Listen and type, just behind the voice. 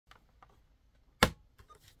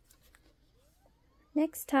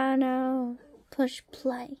Next time I'll push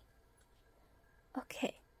play.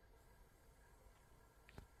 Okay.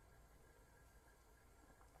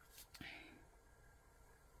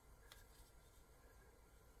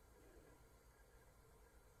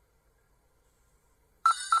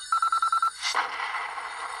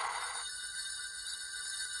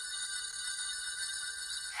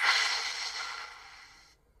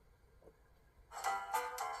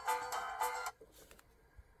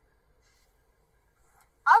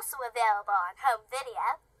 Also available on home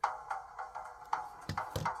video.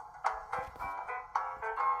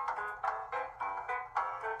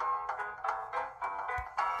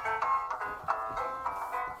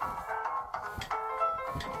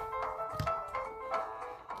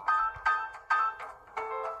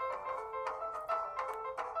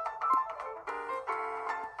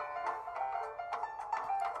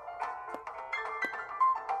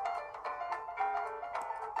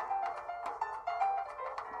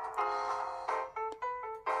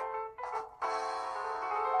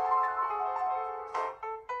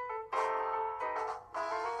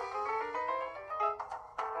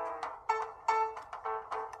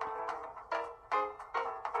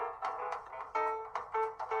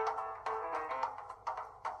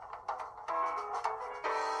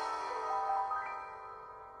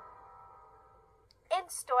 In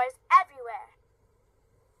stores everywhere.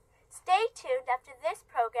 Stay tuned after this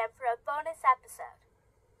program for a bonus episode.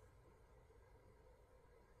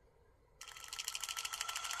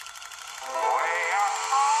 Way up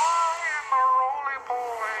high in the Rolie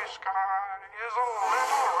Polie sky is a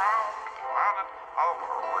little round planet of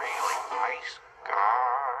really nice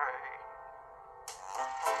guy.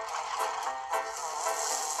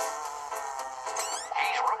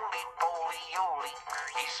 He's Rolie Polie Olie.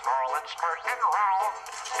 He's small and smart and round.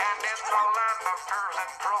 And in the land of curves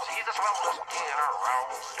and curls, he's the swellest kid around.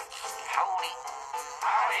 Howdy,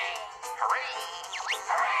 howdy, hooray,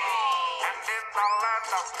 hooray. And in the land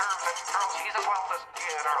of curves and curls, he's the swellest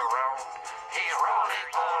kid around. He's Rolie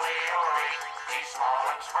Polie Olie. He's small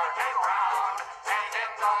and smart and round. And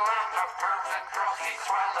in the land of curves and curls, he's the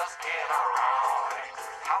swellest kid around.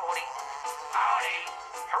 Howdy, howdy,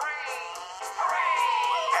 hooray, hooray.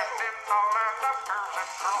 And in the land of curves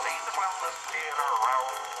and curls, he's the swellest kid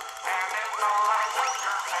around. And in the land of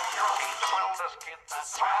curves and curls, he's the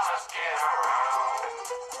swellest kid around.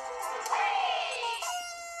 Whee!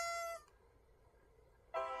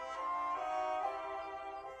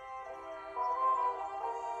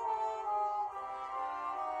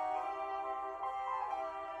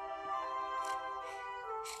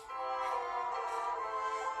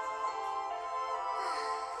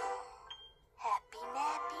 Happy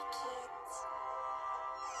nappy, kids.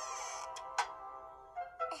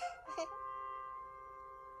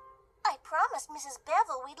 I promised Mrs.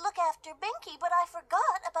 Bevel we'd look after Binky, but I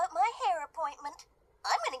forgot about my hair appointment.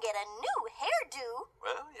 I'm gonna get a new hairdo.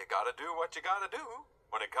 Well, you gotta do what you gotta do.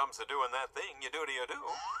 When it comes to doing that thing, you do.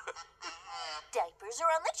 Diapers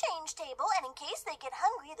are on the change table, and in case they get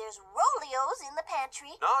hungry, there's Rolios in the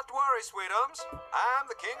pantry. Not to worry, sweetums.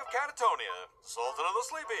 I'm the king of Catatonia, Sultan of the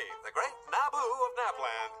Sleepy, the great Naboo of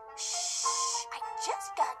Napland. Shh! I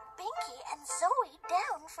just got Binky and Zoe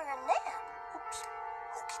down for a nap. Oops.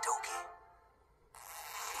 Okie dokie.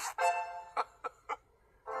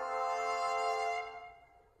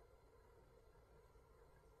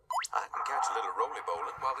 I can catch a little roly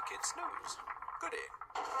bowling while the kids snooze. Goody.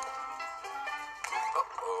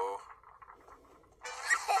 Uh-oh.